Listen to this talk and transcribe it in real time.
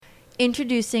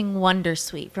Introducing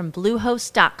Wondersuite from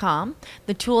Bluehost.com,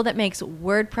 the tool that makes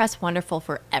WordPress wonderful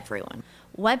for everyone.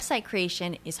 Website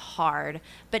creation is hard,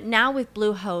 but now with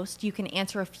Bluehost, you can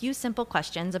answer a few simple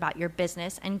questions about your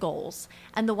business and goals,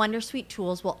 and the Wondersuite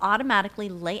tools will automatically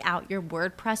lay out your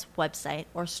WordPress website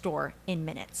or store in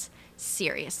minutes.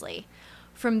 Seriously.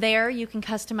 From there, you can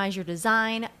customize your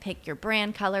design, pick your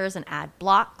brand colors, and add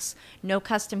blocks. No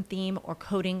custom theme or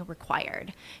coding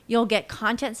required. You'll get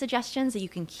content suggestions that you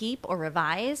can keep or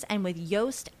revise, and with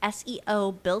Yoast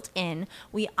SEO built in,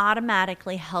 we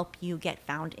automatically help you get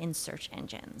found in search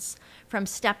engines. From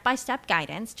step-by-step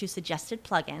guidance to suggested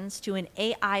plugins to an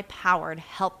AI-powered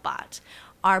help bot,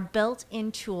 our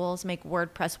built-in tools make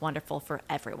WordPress wonderful for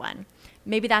everyone.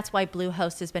 Maybe that's why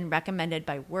Bluehost has been recommended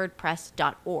by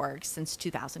WordPress.org since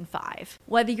 2005.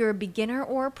 Whether you're a beginner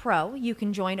or a pro, you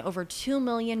can join over 2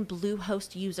 million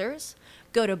Bluehost users.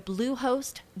 Go to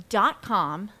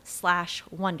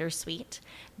bluehost.com/wondersuite.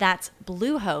 That's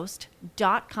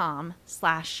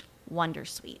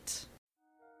bluehost.com/wondersuite.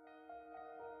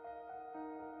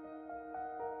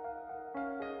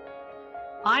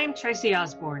 I'm Tracy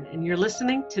Osborne, and you're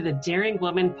listening to the Daring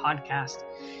Woman podcast.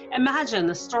 Imagine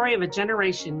the story of a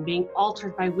generation being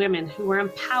altered by women who were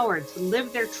empowered to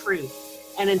live their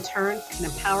truth and in turn can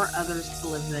empower others to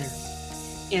live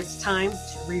theirs. It's time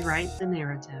to rewrite the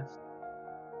narrative.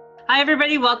 Hi,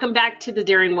 everybody. Welcome back to the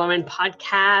Daring Woman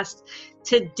podcast.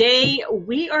 Today,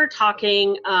 we are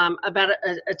talking about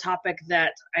a topic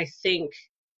that I think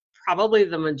probably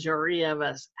the majority of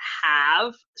us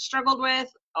have struggled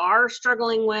with, are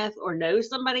struggling with, or know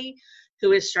somebody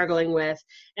who is struggling with,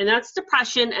 and that's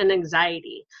depression and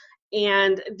anxiety.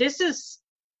 And this is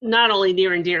not only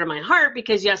near and dear to my heart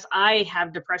because, yes, I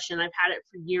have depression. I've had it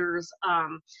for years. I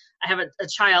have a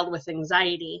child with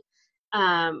anxiety,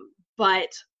 but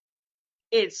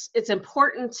it's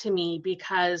important to me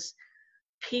because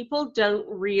people don't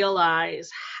realize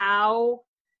how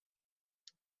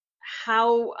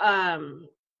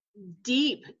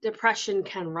deep depression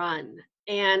can run.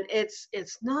 And it's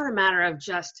not a matter of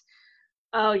just,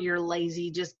 oh, you're lazy,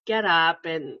 just get up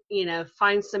and,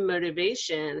 find some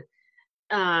motivation.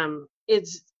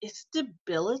 It's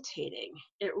debilitating.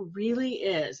 It really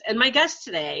is. And my guest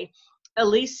today,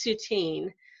 Ilyse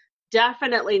Soutine,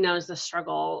 definitely knows the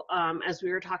struggle. As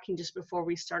we were talking just before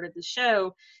we started the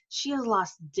show, she has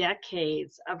lost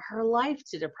decades of her life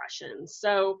to depression.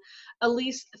 So,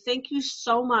 Ilyse, thank you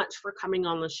so much for coming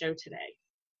on the show today.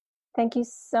 Thank you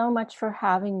so much for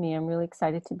having me. I'm really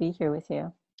excited to be here with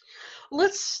you.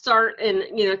 Let's start and,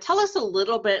 tell us a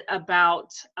little bit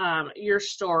about your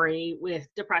story with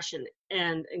depression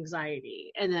and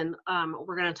anxiety. And then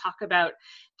we're going to talk about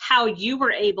how you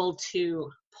were able to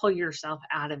pull yourself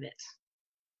out of it.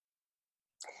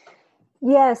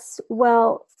 Yes.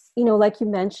 Well, like you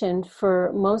mentioned,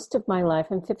 for most of my life,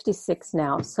 I'm 56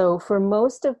 now. So for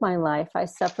most of my life, I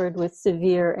suffered with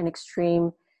severe and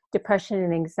extreme depression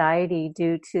and anxiety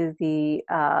due to the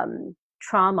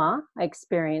trauma I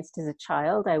experienced as a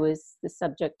child. I was the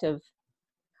subject of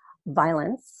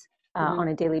violence on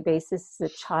a daily basis as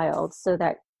a child. So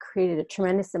that created a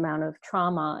tremendous amount of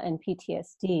trauma and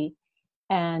PTSD.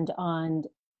 And on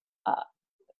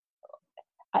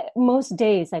most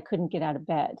days, I couldn't get out of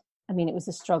bed. I mean, it was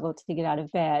a struggle to get out of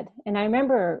bed. And I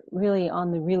remember really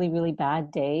on the really, really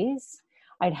bad days,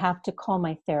 I'd have to call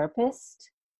my therapist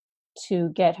to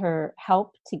get her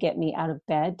help to get me out of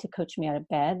bed, to coach me out of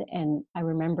bed. And I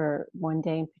remember one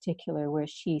day in particular where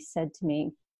she said to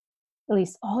me,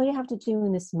 Ilyse, all you have to do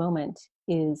in this moment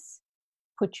is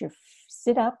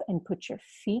sit up and put your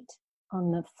feet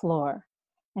on the floor.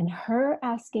 And her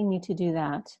asking me to do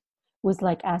that was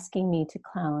like asking me to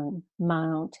climb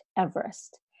Mount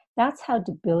Everest. That's how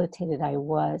debilitated I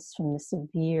was from the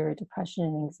severe depression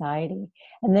and anxiety.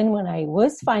 And then when I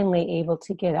was finally able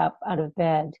to get up out of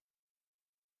bed,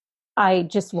 I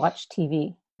just watched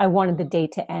TV. I wanted the day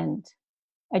to end.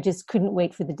 I just couldn't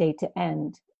wait for the day to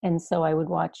end. And so I would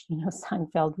watch,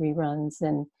 Seinfeld reruns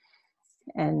and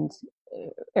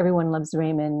Everyone Loves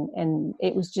Raymond. And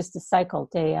it was just a cycle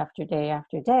day after day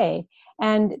after day.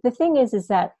 And the thing is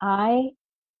that I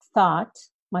thought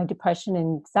my depression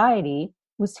and anxiety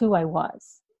was who I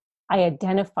was. I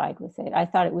identified with it. I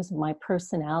thought it was my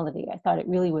personality. I thought it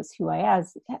really was who I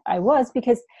was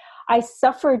because I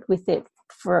suffered with it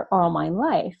for all my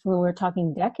life. When we're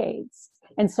talking decades.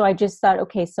 And so I just thought,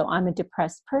 okay, so I'm a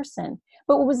depressed person.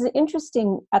 But what was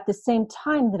interesting at the same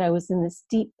time that I was in this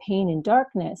deep pain and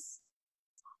darkness,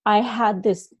 I had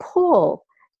this pull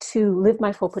to live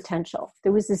my full potential.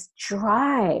 There was this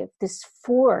drive, this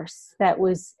force that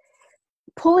was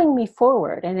pulling me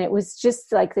forward. And it was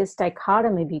just like this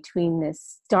dichotomy between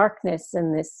this darkness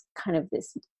and this kind of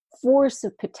this force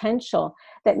of potential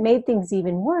that made things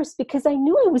even worse, because I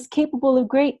knew I was capable of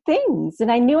great things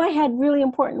and I knew I had really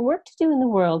important work to do in the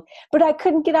world, but I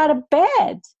couldn't get out of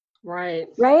bed. Right.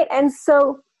 And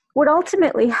so what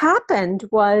ultimately happened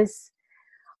was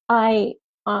I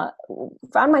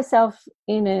found myself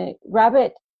in a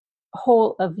rabbit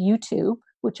hole of YouTube,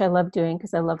 which I love doing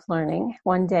because I love learning,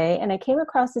 one day. And I came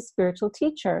across a spiritual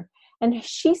teacher, and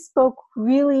she spoke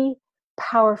really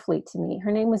powerfully to me.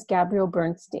 Her name was Gabrielle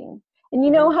Bernstein. And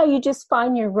you know how you just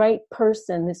find your right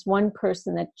person, this one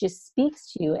person that just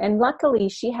speaks to you. And luckily,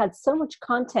 she had so much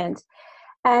content.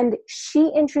 And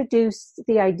she introduced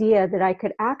the idea that I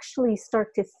could actually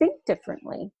start to think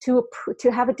differently, to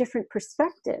have a different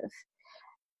perspective.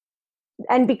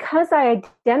 And because I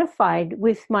identified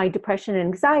with my depression and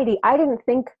anxiety, I didn't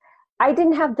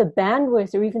have the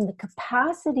bandwidth or even the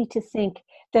capacity to think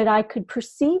that I could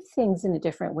perceive things in a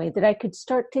different way, that I could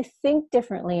start to think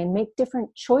differently and make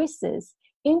different choices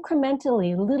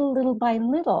incrementally, little by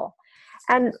little.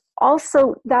 And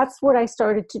also that's what I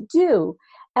started to do.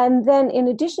 And then in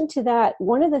addition to that,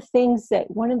 one of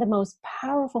the most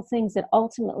powerful things that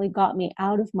ultimately got me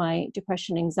out of my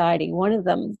depression, anxiety, one of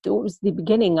them was the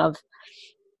beginning of,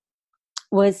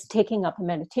 was taking up a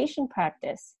meditation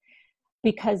practice,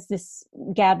 because this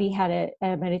Gabby had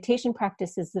a meditation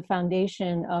practice as the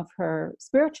foundation of her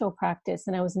spiritual practice.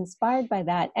 And I was inspired by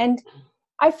that. And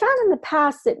I found in the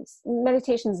past that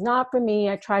meditation is not for me.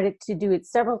 I tried to do it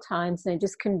several times and I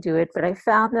just couldn't do it. But I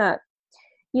found that,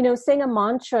 saying a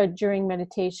mantra during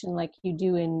meditation, like you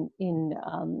do in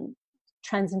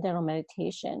transcendental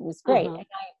meditation, was great. And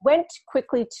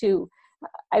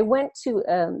I went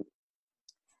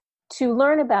to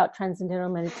learn about transcendental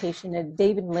meditation at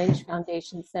David Lynch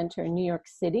Foundation Center in New York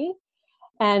City.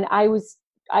 And I was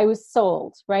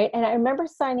sold, right? And I remember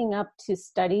signing up to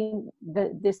study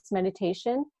this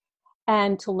meditation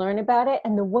and to learn about it.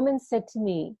 And the woman said to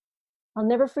me, I'll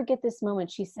never forget this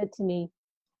moment. She said to me,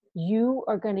 "You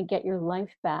are going to get your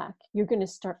life back. You're going to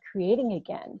start creating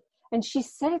again." And she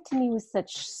said it to me with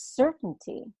such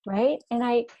certainty, right? And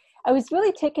I was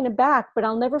really taken aback, but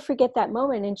I'll never forget that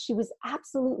moment. And she was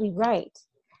absolutely right.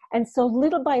 And so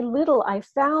little by little, I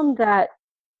found that,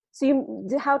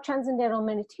 how transcendental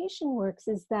meditation works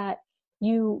is that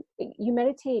you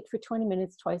meditate for 20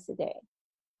 minutes twice a day.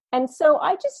 And so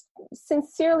I just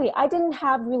sincerely, I didn't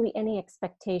have really any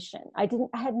expectation. I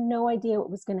had no idea what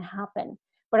was going to happen,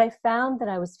 but I found that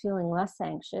I was feeling less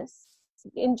anxious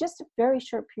in just a very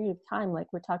short period of time,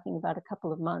 like we're talking about a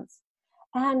couple of months.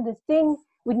 And the thing,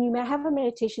 when you have a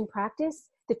meditation practice,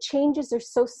 the changes are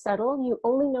so subtle, you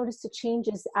only notice the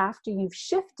changes after you've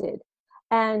shifted.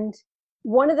 And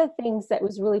one of the things that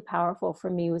was really powerful for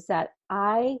me was that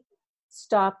I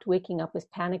stopped waking up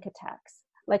with panic attacks.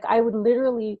 Like I would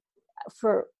literally,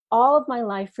 for all of my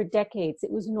life, for decades,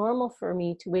 it was normal for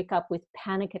me to wake up with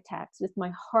panic attacks, with my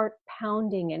heart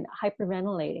pounding and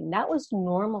hyperventilating. That was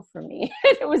normal for me.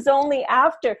 It was only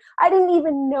after, I didn't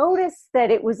even notice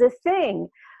that it was a thing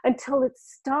until it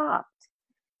stopped.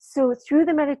 So through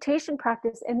the meditation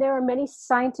practice, and there are many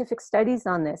scientific studies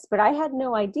on this, but I had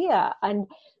no idea. And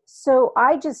so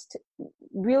I just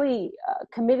really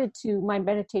committed to my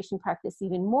meditation practice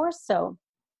even more so.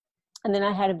 And then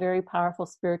I had a very powerful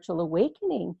spiritual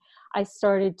awakening. I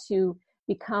started to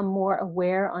become more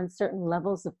aware on certain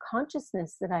levels of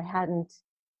consciousness that I hadn't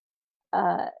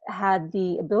had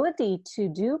the ability to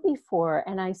do before.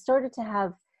 And I started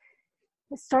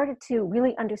to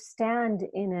really understand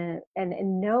and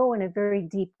know in a very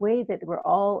deep way that we're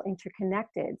all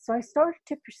interconnected. So I started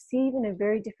to perceive in a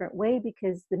very different way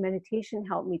because the meditation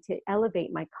helped me to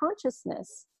elevate my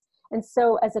consciousness. And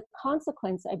so as a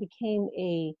consequence, I became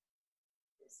a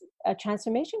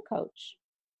transformation coach,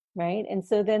 right? And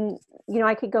so then,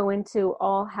 I could go into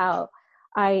all how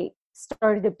I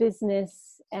started a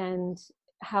business and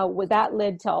how that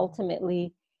led to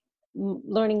ultimately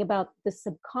learning about the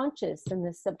subconscious and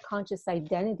the subconscious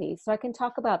identity. So I can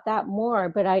talk about that more,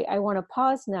 but I want to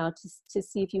pause now to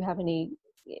see if you have any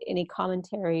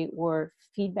commentary or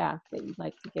feedback that you'd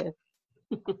like to give.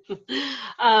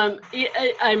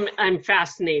 I'm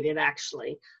fascinated,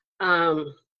 actually. And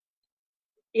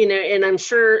I'm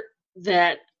sure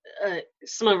that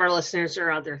some of our listeners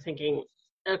are out there thinking,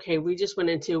 okay, we just went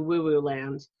into woo-woo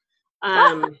land,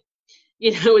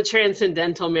 with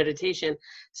transcendental meditation.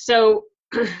 So,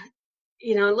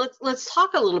 let's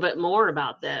talk a little bit more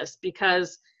about this,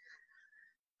 because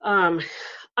I'm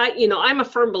a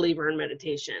firm believer in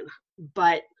meditation,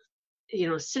 but,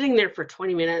 sitting there for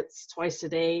 20 minutes twice a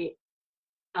day,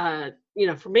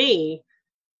 for me,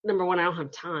 number one, I don't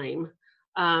have time.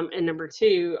 And number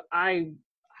two, I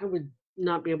would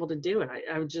not be able to do it.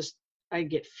 I would just, I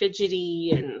get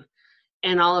fidgety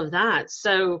and all of that.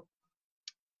 So,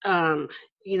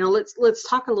 let's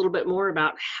talk a little bit more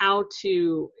about how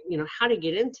to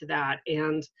get into that,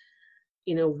 and,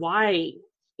 why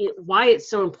it's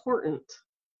so important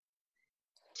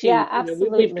to, Yeah, we've got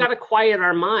absolutely. to quiet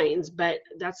our minds, but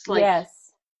that's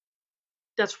Yes.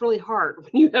 that's really hard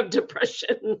when you have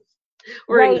depression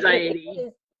or Right.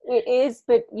 anxiety. It is,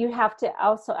 but you have to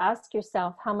also ask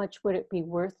yourself, how much would it be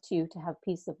worth to you to have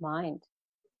peace of mind,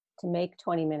 to make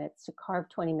 20 minutes, to carve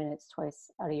 20 minutes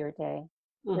twice out of your day,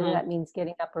 whether Mm-hmm. that means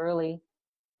getting up early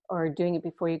or doing it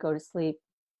before you go to sleep.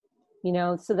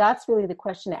 So that's really the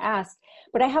question to ask.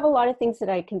 But I have a lot of things that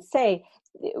I can say.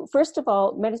 First of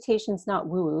all, meditation is not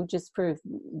woo-woo, just for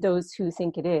those who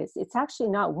think it is. It's actually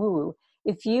not woo-woo.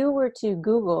 If you were to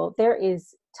Google, there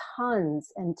is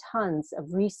tons and tons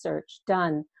of research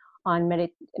done on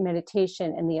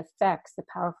meditation and the effects, the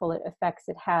powerful effects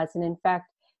it has. And in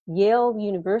fact, Yale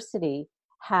University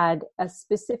had a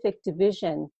specific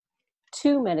division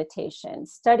to meditation,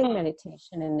 studying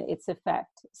meditation and its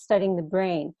effect, studying the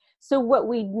brain. So what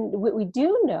we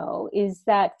do know is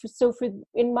that for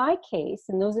in my case,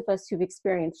 and those of us who've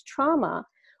experienced trauma,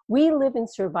 we live in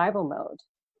survival mode,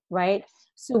 right?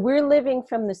 So we're living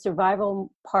from the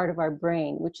survival part of our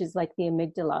brain, which is like the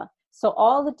amygdala. So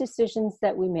all the decisions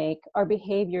that we make, our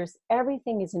behaviors,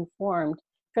 everything is informed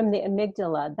from the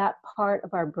amygdala, that part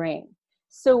of our brain.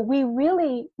 So we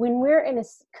really, when we're in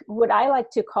what I like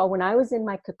to call, when I was in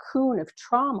my cocoon of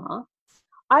trauma,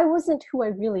 I wasn't who I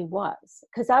really was,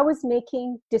 because I was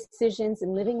making decisions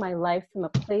and living my life from a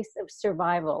place of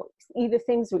survival. Either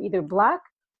things were either black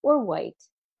or white.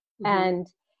 Mm-hmm.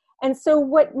 And so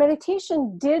what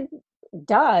meditation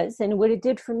does, and what it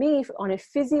did for me on a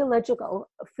physiological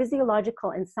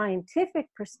and scientific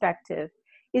perspective,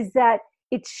 is that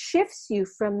it shifts you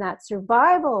from that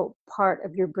survival part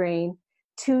of your brain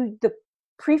to the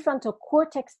prefrontal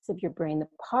cortex of your brain, the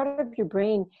part of your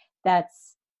brain that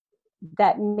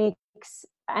makes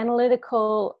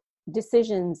analytical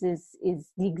decisions, is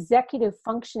the executive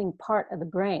functioning part of the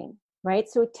brain, right?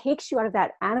 So it takes you out of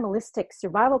that animalistic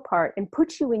survival part and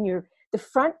puts you in the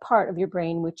front part of your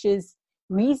brain, which is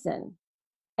reason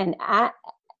and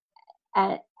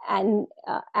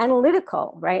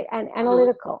analytical, right? And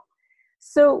analytical.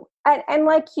 So, and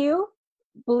like you,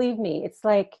 believe me, it's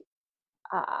like,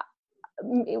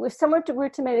 if someone were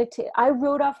to meditate, I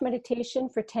wrote off meditation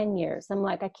for 10 years. I'm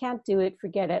like, I can't do it.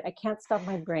 Forget it. I can't stop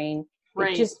my brain. It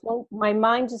Right. just won't, my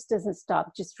mind just doesn't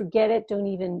stop. Just forget it.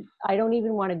 I don't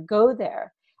even want to go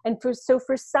there. And for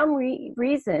some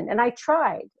reason, and I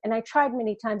tried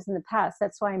many times in the past.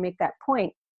 That's why I make that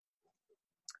point.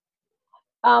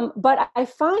 But I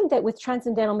find that with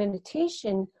transcendental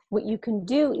meditation, what you can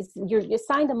do is you're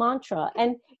assigned a mantra.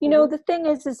 And, the thing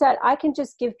is that I can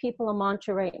just give people a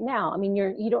mantra right now. I mean,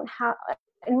 you don't have,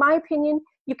 in my opinion,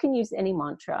 you can use any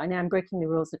mantra. And I'm breaking the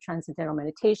rules of transcendental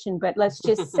meditation, but let's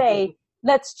just say,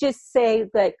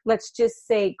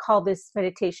 call this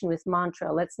meditation with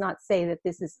mantra. Let's not say that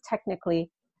this is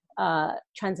technically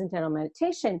transcendental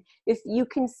meditation. If you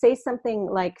can say something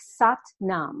like Sat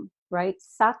Nam, right?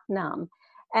 Sat Nam.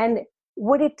 And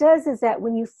what it does is that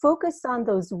when you focus on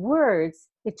those words,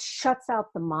 it shuts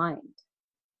out the mind.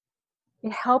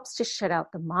 It helps to shut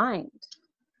out the mind.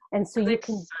 And so That you makes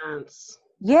can, sense.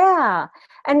 yeah.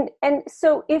 And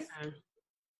so if,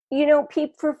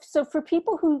 for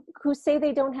people who say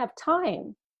they don't have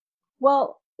time,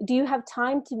 well, do you have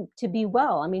time to be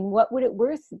well? I mean, what would it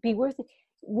be worth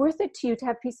it to you to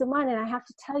have peace of mind? And I have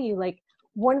to tell you, like,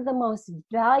 one of the most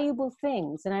valuable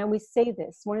things, and I always say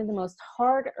this, one of the most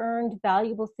hard-earned,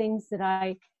 valuable things that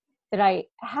I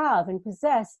have and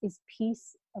possess is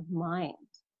peace of mind.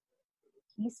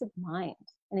 Peace of mind.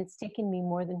 And it's taken me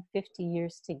more than 50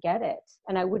 years to get it.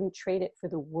 And I wouldn't trade it for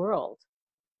the world.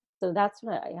 So that's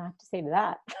what I have to say to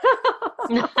that.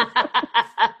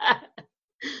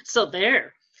 So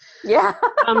there. Yeah.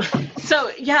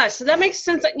 So that makes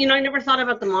sense. I never thought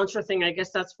about the mantra thing. I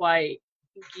guess that's why,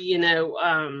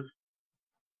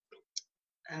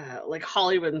 like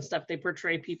Hollywood and stuff, they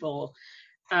portray people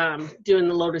doing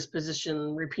the lotus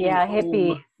position, repeating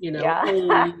hippie. Om, Yeah.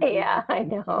 Om. Yeah, I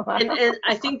know. And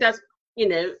I think that's,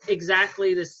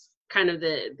 exactly this kind of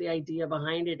the idea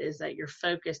behind it, is that you're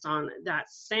focused on that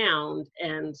sound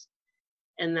and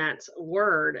that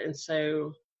word. And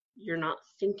so you're not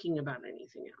thinking about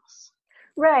anything else.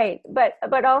 Right.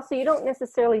 But also you don't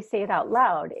necessarily say it out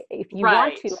loud. If you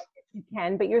want to, You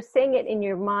can, but you're saying it in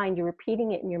your mind, you're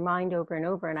repeating it in your mind over and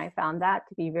over. And I found that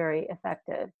to be very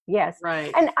effective. Yes.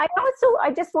 Right. And I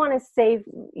just want to say,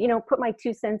 put my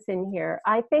 2 cents in here.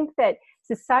 I think that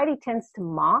society tends to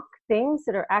mock things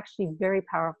that are actually very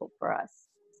powerful for us.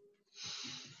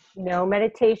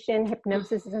 Meditation,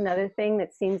 hypnosis is another thing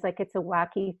that seems like it's a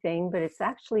wacky thing, but it's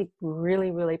actually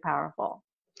really, really powerful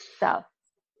stuff.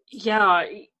 Yeah.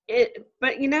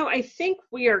 But I think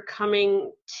we are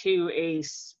coming to a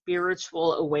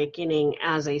spiritual awakening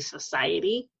as a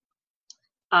society.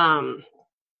 As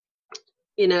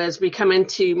we come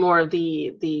into more of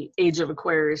the age of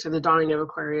Aquarius, or the dawning of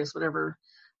Aquarius, whatever,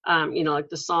 like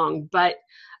the song. But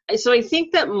so I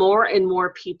think that more and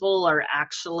more people are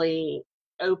actually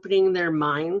opening their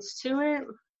minds to it.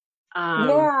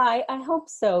 I hope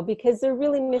so, because they're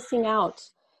really missing out.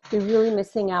 They're really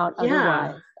missing out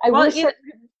otherwise.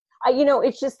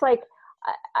 It's just like,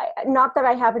 not that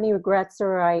I have any regrets,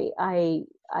 or I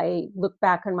look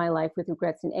back on my life with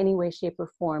regrets in any way, shape,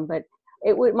 or form, but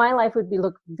my life would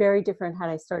look very different had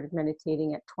I started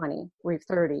meditating at 20 or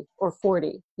 30 or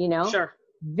 40, Sure.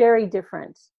 Very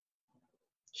different.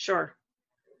 Sure.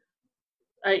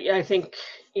 I think,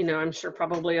 I'm sure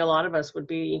probably a lot of us would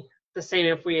be the same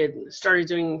if we had started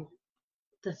doing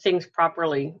the things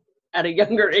properly at a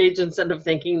younger age, instead of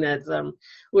thinking that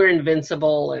we're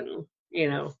invincible and,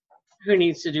 who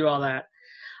needs to do all that.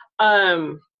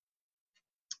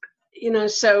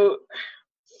 So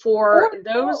for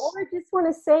those... Or I just want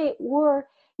to say,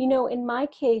 in my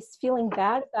case, feeling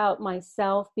bad about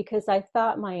myself because I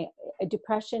thought my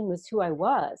depression was who I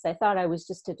was. I thought I was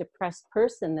just a depressed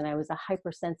person, that I was a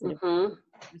hypersensitive,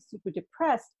 super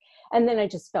depressed. And then I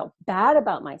just felt bad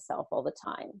about myself all the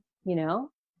time,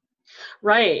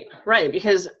 Right.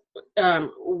 Because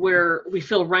we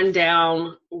feel run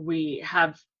down, we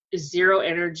have zero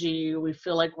energy, we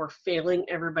feel like we're failing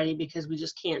everybody because we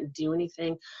just can't do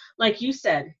anything. Like you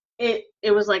said, it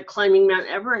was like climbing Mount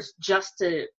Everest just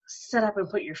to sit up and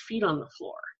put your feet on the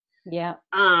floor. Yeah.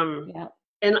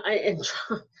 And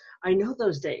I know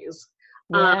those days.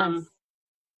 Yes.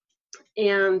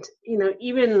 And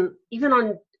even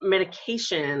on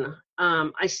medication,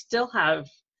 I still have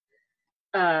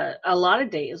a lot of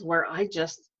days where I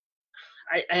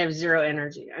have zero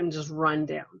energy. I'm just run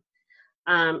down.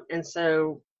 And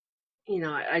so,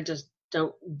 I just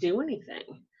don't do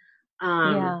anything.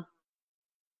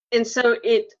 And so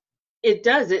it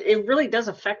really does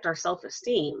affect our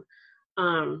self-esteem,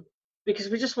 because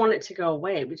we just want it to go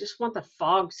away. We just want the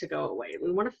fog to go away.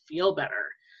 We want to feel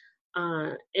better.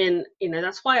 And,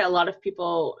 that's why a lot of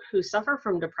people who suffer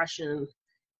from depression,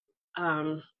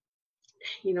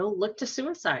 look to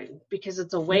suicide, because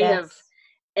it's a way of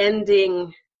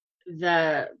ending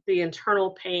the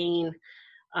internal pain.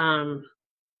 And,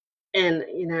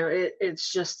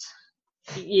 it's just,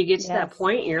 you get to that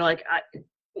point and you're like,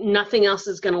 nothing else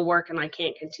is going to work, and I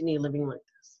can't continue living like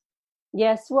this.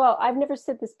 Yes. Well, I've never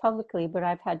said this publicly, but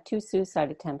I've had 2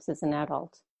 suicide attempts as an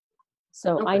adult.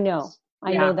 So I know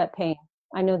that pain.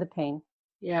 I know the pain.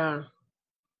 Yeah.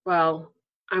 Well,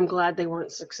 I'm glad they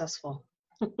weren't successful.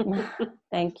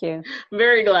 Thank you.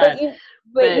 Very glad.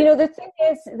 But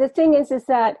the thing is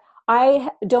that I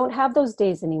don't have those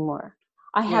days anymore.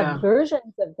 I have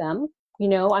versions of them.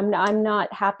 I'm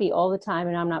not happy all the time,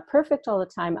 and I'm not perfect all the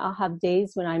time. I'll have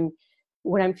days when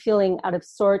I'm feeling out of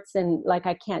sorts and like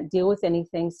I can't deal with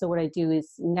anything. So what I do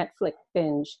is Netflix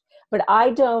binge. But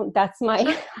I don't. That's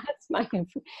my.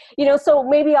 So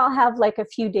maybe I'll have like a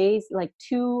few days, like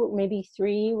 2, maybe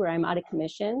 3, where I'm out of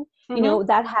commission. Mm-hmm.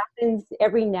 That happens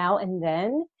every now and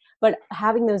then. But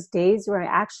having those days where I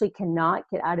actually cannot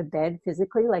get out of bed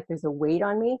physically, like there's a weight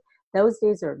on me, those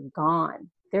days are gone.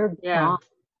 They're gone.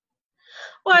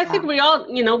 Well, I think we all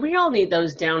need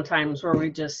those downtimes where we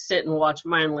just sit and watch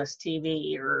mindless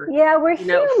TV, or we're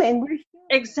human. We're human.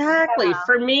 Exactly. Yeah.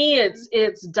 For me,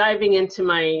 it's diving into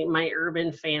my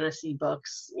urban fantasy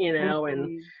books,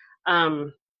 and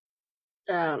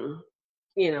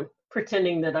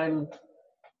pretending that I'm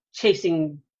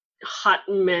chasing hot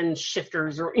men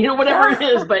shifters, or whatever it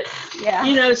is, but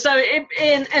so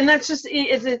and that's just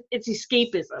it's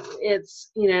escapism.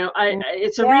 It's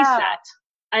it's a reset.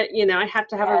 I have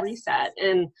to have a reset,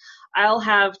 and I'll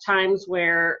have times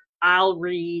where I'll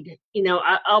read,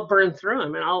 I'll burn through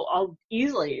them, and I'll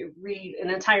easily read an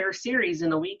entire series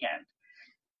in a weekend,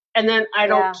 and then I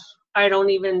don't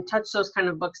even touch those kind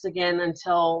of books again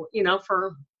until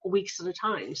for weeks at a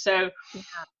time. So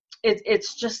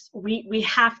it's just we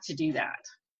have to do that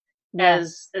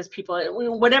as people,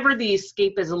 whatever the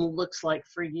escapism looks like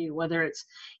for you, whether it's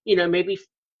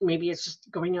maybe it's just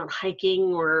going out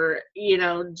hiking, or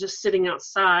just sitting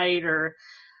outside, or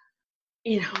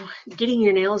getting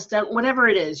your nails done, whatever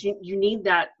it is, you need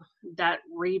that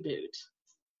reboot.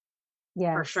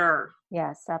 Yes. For sure.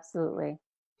 Yes, absolutely.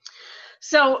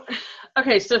 So,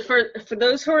 okay. So for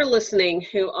those who are listening,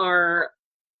 who are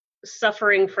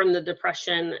suffering from the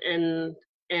depression and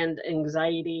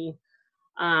anxiety,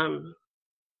 and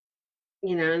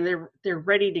they're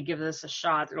ready to give this a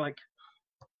shot. They're like,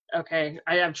 okay,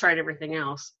 I've tried everything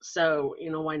else, so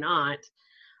why not?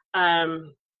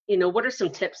 What are some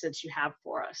tips that you have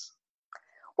for us?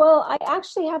 Well, I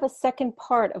actually have a second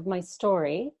part of my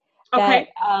story that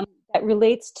Okay. that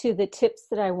relates to the tips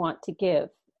that I want to give.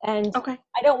 And Okay.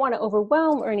 I don't want to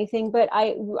overwhelm or anything, but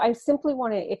I simply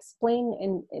want to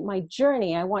explain in my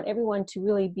journey. I want everyone to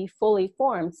really be fully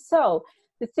formed. So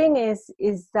the thing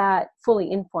is that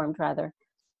fully informed, rather.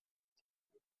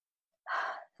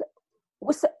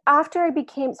 After I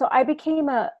became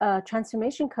a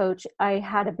transformation coach, I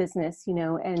had a business,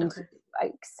 and I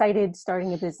excited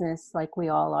starting a business like we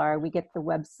all are. We get the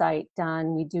website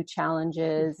done, we do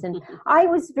challenges, and I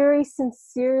was very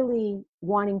sincerely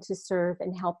wanting to serve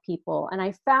and help people. And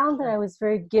I found that I was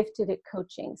very gifted at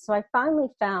coaching. So I finally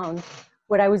found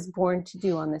what I was born to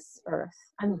do on this earth.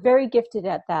 I'm very gifted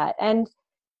at that. And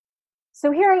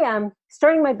so here I am,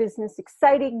 starting my business,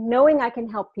 excited, knowing I can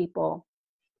help people,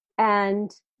 and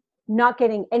not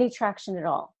getting any traction at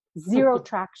all, zero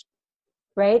traction,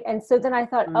 right? And so then I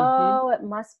thought, it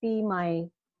must be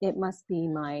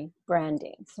my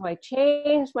branding. So I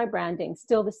changed my branding,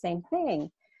 still the same thing,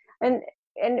 and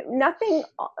nothing.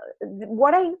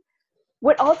 What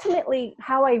ultimately,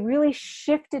 how I really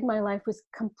shifted my life was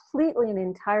completely and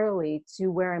entirely to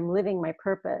where I'm living my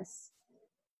purpose,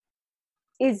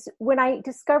 is when I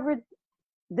discovered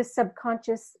the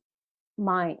subconscious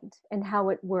mind and how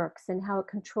it works and how it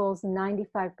controls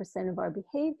 95% of our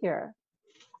behavior.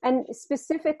 And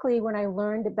specifically when I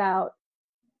learned about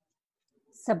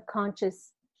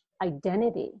subconscious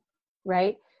identity,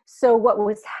 right? So what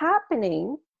was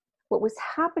happening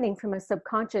from a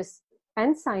subconscious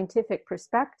and scientific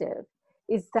perspective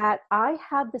is that I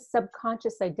had the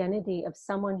subconscious identity of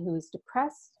someone who is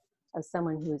depressed, of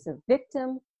someone who is a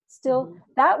victim. Still,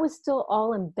 that was still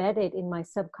all embedded in my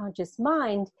subconscious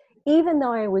mind, even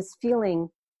though I was feeling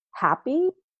happy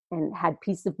and had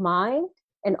peace of mind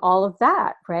and all of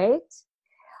that, right?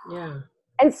 Yeah.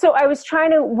 And so I was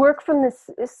trying to work from this.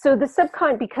 So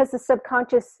because the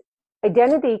subconscious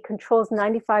identity controls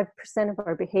 95% of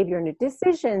our behavior and our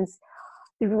decisions,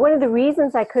 one of the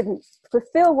reasons I couldn't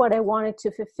fulfill what I wanted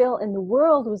to fulfill in the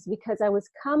world was because I was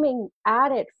coming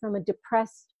at it from a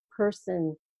depressed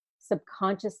person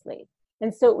subconsciously.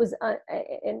 And so it was,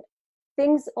 and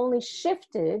things only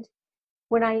shifted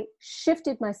when I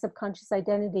shifted my subconscious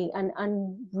identity and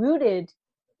unrooted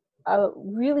a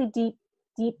really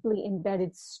deeply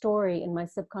embedded story in my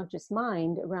subconscious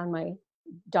mind around my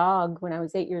dog when I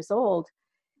was 8 years old,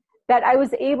 that I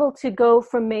was able to go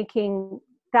from making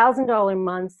 $1,000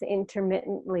 months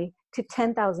intermittently to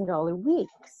 $10,000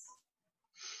 weeks.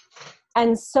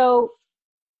 And so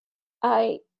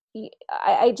I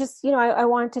just, I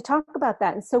wanted to talk about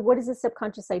that. And so what is a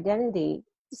subconscious identity?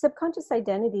 The subconscious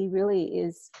identity really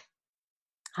is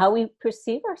how we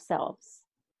perceive ourselves,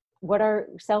 what our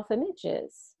self-image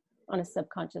is on a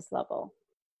subconscious level,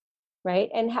 right?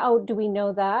 And how do we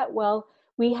know that? Well,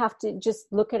 we have to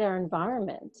just look at our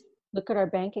environment, look at our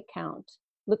bank account,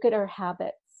 look at our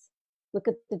habits, look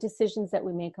at the decisions that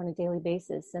we make on a daily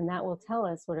basis, and that will tell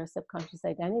us what our subconscious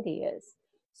identity is.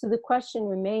 So the question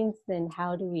remains then,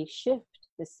 how do we shift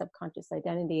this subconscious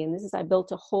identity? And I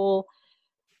built a whole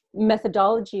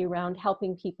methodology around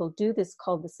helping people do this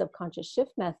called the subconscious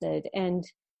shift method. And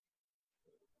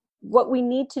what we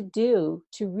need to do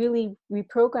to really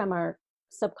reprogram our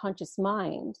subconscious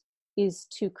mind is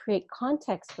to create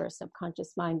context for our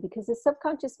subconscious mind, because the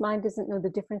subconscious mind doesn't know the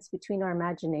difference between our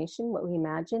imagination, what we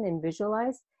imagine and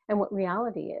visualize, and what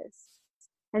reality is.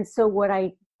 And so what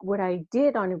I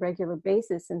did on a regular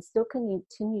basis and still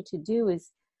continue to do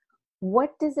is,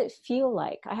 what does it feel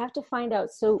like? I have to find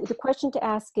out. So the question to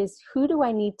ask is, who do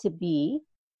I need to be?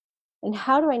 And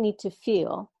how do I need to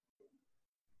feel?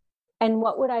 And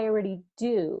what would I already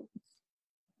do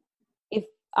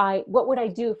what would I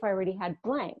do if I already had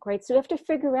blank, right? So we have to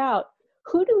figure out,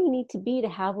 who do we need to be to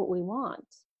have what we want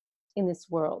in this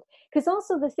world? Because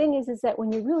also the thing is that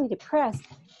when you're really depressed,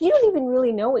 you don't even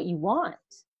really know what you want,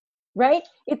 right?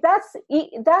 That's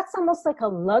almost like a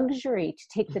luxury to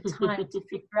take the time to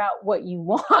figure out what you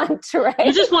want, right?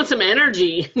 You just want some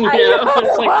energy, you know?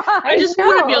 It's like, I just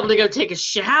want to be able to go take a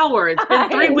shower. It's been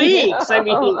 3 weeks. I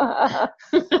mean,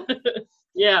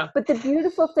 Yeah. But the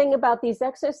beautiful thing about these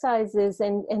exercises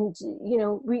and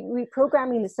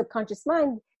reprogramming the subconscious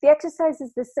mind, the exercise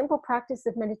is the simple practice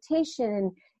of meditation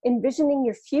and envisioning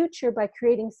your future by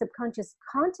creating subconscious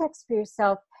context for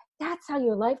yourself. That's how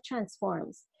your life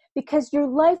transforms, because your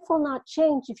life will not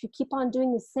change if you keep on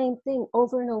doing the same thing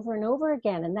over and over and over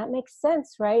again. And that makes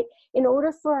sense, right? In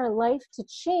order for our life to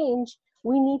change,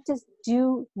 we need to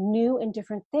do new and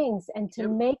different things, and to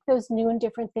make those new and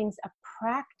different things a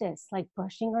practice, like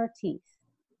brushing our teeth,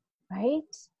 right?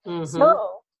 Mm-hmm.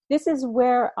 So this is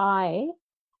where I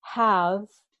have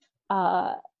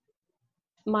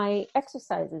my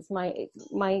exercises, my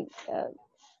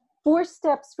 4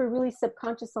 steps for really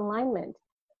subconscious alignment.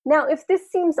 Now, if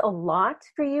this seems a lot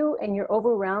for you and you're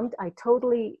overwhelmed, I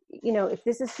totally, if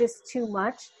this is just too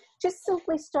much, just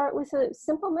simply start with a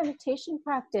simple meditation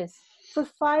practice for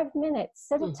 5 minutes.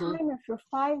 Set a timer for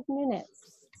 5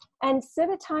 minutes, and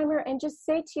set a timer and just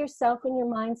say to yourself in your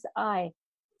mind's eye,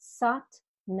 Sat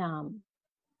Nam,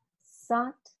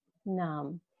 Sat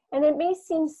Nam. And it may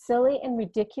seem silly and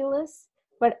ridiculous,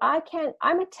 but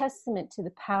I'm a testament to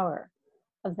the power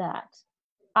of that.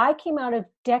 I came out of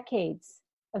decades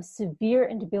of severe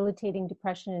and debilitating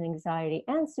depression and anxiety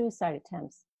and suicide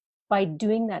attempts by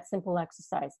doing that simple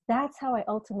exercise. That's how I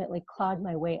ultimately clawed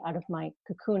my way out of my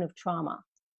cocoon of trauma.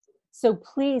 So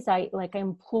please, I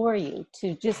implore you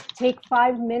to just take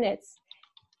 5 minutes,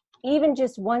 even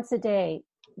just once a day,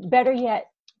 better yet,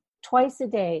 twice a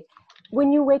day,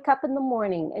 when you wake up in the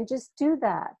morning, and just do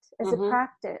that as a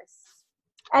practice,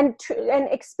 and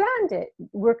expand it.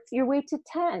 Work your way to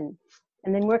 10,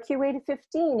 and then work your way to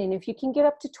 15. And if you can get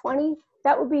up to 20,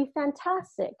 that would be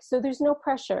fantastic. So there's no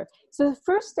pressure. So the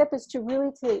first step is to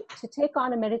really to take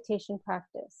on a meditation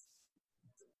practice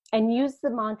and use the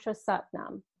mantra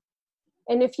Satnam.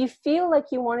 And if you feel like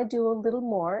you want to do a little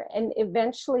more, and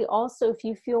eventually also if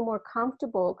you feel more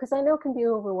comfortable, because I know it can be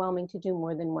overwhelming to do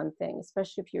more than one thing,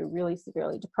 especially if you're really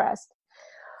severely depressed.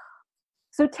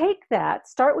 So take that,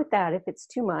 start with that if it's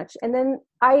too much. And then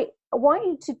I want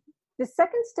you to, the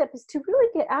second step is to really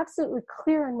get absolutely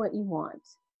clear on what you want,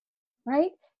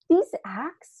 right? These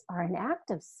acts are an act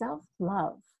of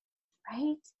self-love,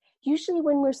 right? Usually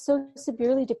when we're so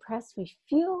severely depressed, we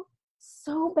feel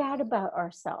so bad about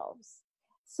ourselves.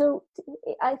 So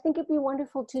I think it'd be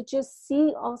wonderful to just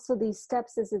see also these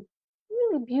steps as a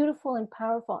really beautiful and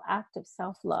powerful act of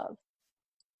self-love.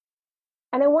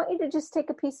 And I want you to just take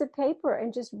a piece of paper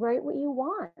and just write what you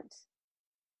want.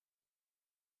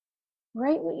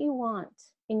 Write what you want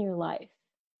in your life.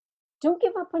 Don't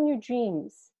give up on your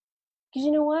dreams. Because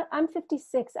you know what? I'm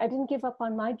 56. I didn't give up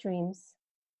on my dreams.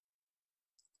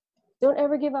 Don't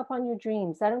ever give up on your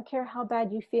dreams. I don't care how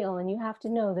bad you feel. And you have to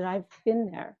know that I've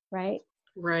been there, right?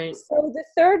 Right. So the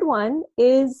third one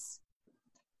is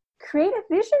create a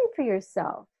vision for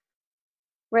yourself,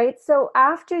 right? So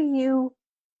after you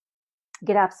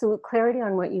get absolute clarity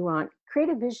on what you want, create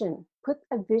a vision. Put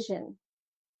a vision.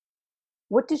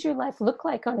 What does your life look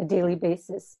like on a daily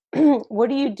basis? What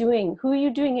are you doing? Who are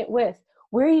you doing it with?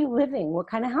 Where are you living? What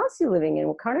kind of house are you living in?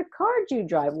 What kind of car do you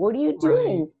drive? What are you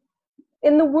doing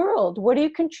in the world? What are you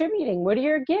contributing? What are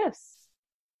your gifts?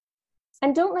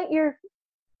 And don't let your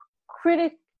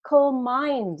critical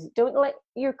mind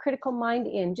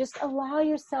in. Just allow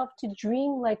yourself to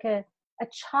dream like a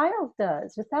child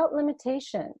does, without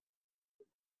limitation.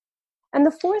 And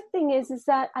the fourth thing is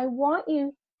that I want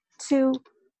you to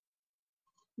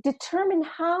determine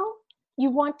how you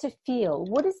want to feel.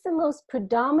 What is the most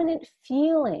predominant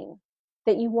feeling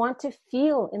that you want to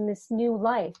feel in this new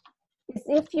life? Is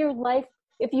if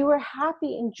you were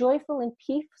happy and joyful and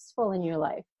peaceful in your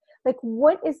life, like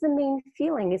what is the main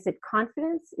feeling? Is it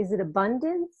confidence? Is it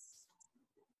abundance?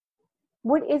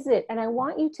 What is it? And I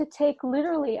want you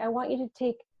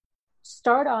to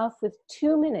start off with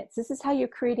 2 minutes. This is how you're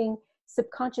creating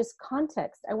subconscious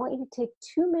context. I want you to take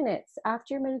 2 minutes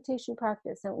after your meditation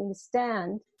practice. I want you to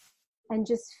stand and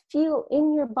just feel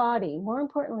in your body, more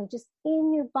importantly, just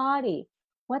in your body,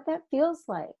 what that feels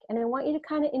like. And I want you to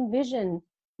kind of envision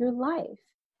your life.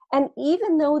 And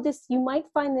even though you might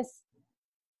find this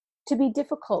to be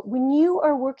difficult, when you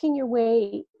are working your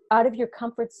way out of your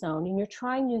comfort zone and you're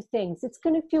trying new things, it's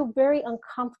going to feel very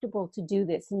uncomfortable to do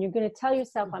this. And you're going to tell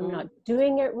yourself, I'm not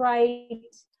doing it right.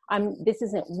 This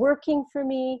isn't working for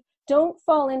me. Don't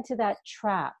fall into that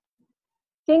trap.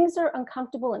 Things are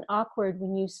uncomfortable and awkward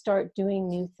when you start doing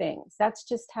new things. That's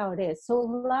just how it is. So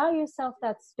allow yourself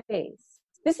that space.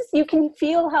 You can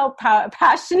feel how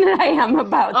passionate I am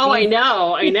about these. I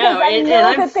know. And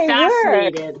I'm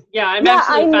fascinated. Work. Yeah, I'm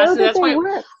absolutely fascinated. That's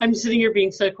why I'm sitting here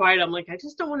being so quiet. I'm like, I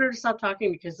just don't want her to stop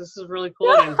talking because this is really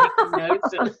cool. And I'm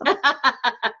taking notes.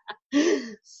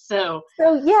 So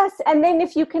yes, and then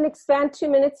if you can expand 2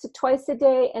 minutes to twice a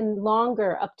day and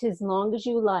longer, up to as long as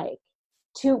you like,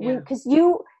 because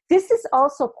this is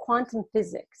also quantum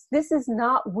physics. This is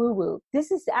not woo-woo.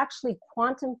 This is actually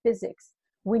quantum physics.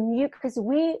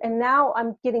 And now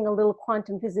I'm getting a little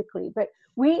quantum physically, but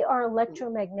we are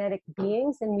electromagnetic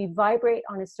beings and we vibrate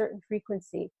on a certain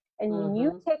frequency. And when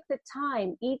you take the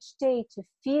time each day to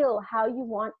feel how you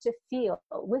want to feel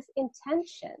with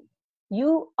intention,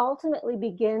 you ultimately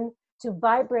begin to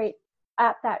vibrate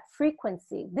at that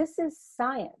frequency. This is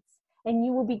science. And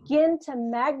you will begin to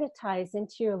magnetize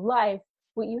into your life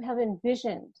what you have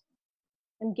envisioned.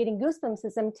 I'm getting goosebumps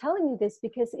as I'm telling you this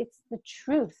because it's the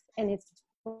truth and it's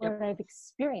what I've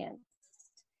experienced.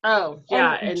 Oh,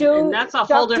 yeah. And that's a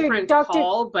whole different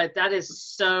call, but that is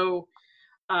so,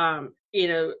 law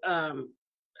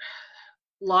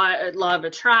of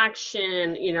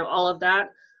attraction, all of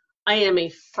that. I am a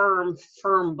firm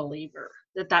believer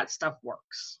that stuff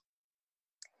works.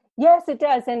 Yes, it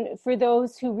does. And for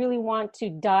those who really want to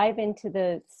dive into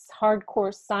the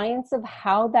hardcore science of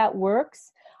how that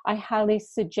works, I highly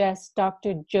suggest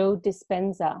Dr. Joe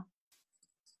Dispenza.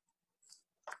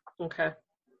 Okay.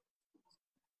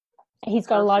 He's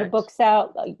got a lot of books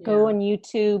out. Go on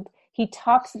YouTube. He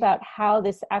talks about how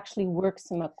this actually works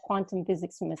from a quantum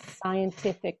physics, from a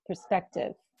scientific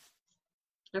perspective.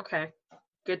 Okay.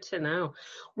 Good to know.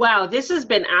 Wow, this has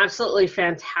been absolutely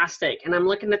fantastic. And I'm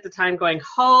looking at the time going,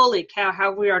 holy cow,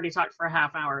 how have we already talked for a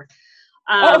half hour?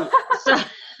 And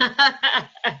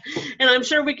I'm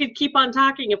sure we could keep on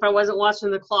talking if I wasn't watching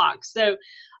the clock. So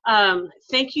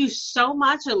thank you so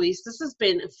much, Ilyse. This has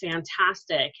been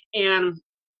fantastic. And,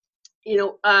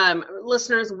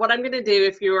 listeners, what I'm going to do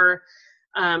if you're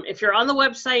on the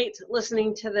website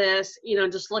listening to this,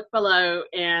 just look below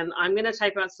and I'm going to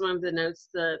type out some of the notes,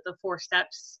 the 4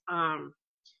 steps, and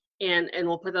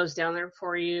we'll put those down there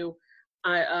for you,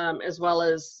 as well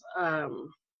as, a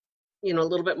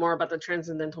little bit more about the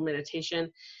transcendental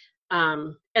meditation.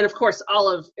 And of course, all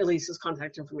of Ilyse's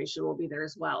contact information will be there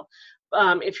as well.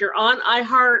 If you're on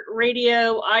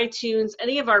iHeartRadio, iTunes,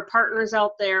 any of our partners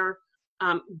out there,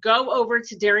 go over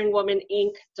to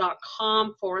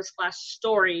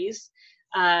daringwomaninc.com/stories,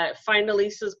 find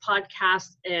Ilyse's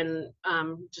podcast and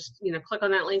just, click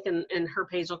on that link and her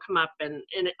page will come up and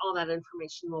all that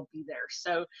information will be there.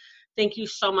 So thank you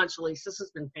so much, Ilyse. This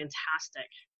has been fantastic.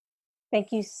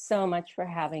 Thank you so much for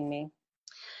having me.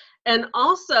 And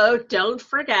also, don't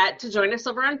forget to join us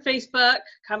over on Facebook.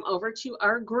 Come over to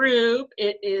our group.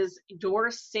 It is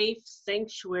your safe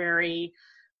sanctuary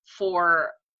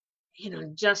for,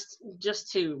 just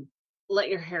to let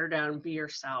your hair down, be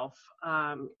yourself.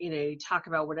 You talk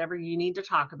about whatever you need to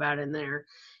talk about in there.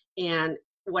 And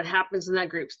what happens in that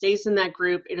group stays in that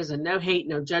group. It is a no hate,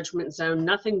 no judgment zone,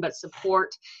 nothing but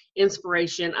support,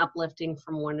 inspiration, uplifting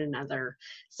from one another.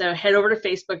 So head over to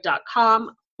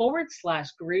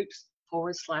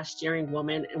facebook.com/groups/Daring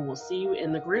Woman, and we'll see you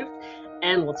in the group,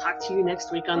 and we'll talk to you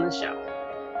next week on the show.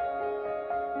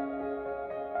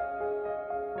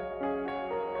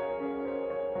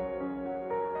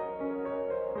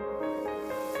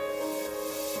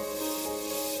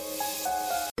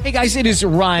 Hey guys, it is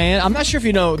Ryan. I'm not sure if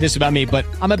you know this about me, but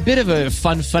I'm a bit of a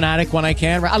fun fanatic when I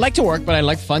can. I like to work, but I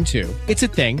like fun too. It's a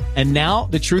thing. And now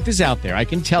the truth is out there. I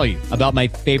can tell you about my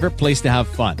favorite place to have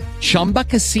fun. Chumba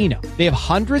Casino. They have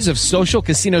hundreds of social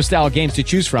casino style games to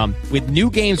choose from with new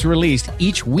games released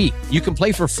each week. You can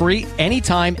play for free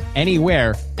anytime,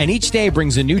 anywhere. And each day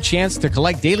brings a new chance to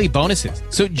collect daily bonuses.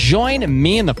 So join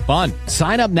me in the fun.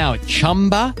 Sign up now at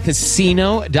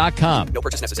ChumbaCasino.com. No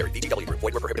purchase necessary. VGW Group.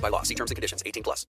 Void where prohibited by law. See terms and conditions. 18+.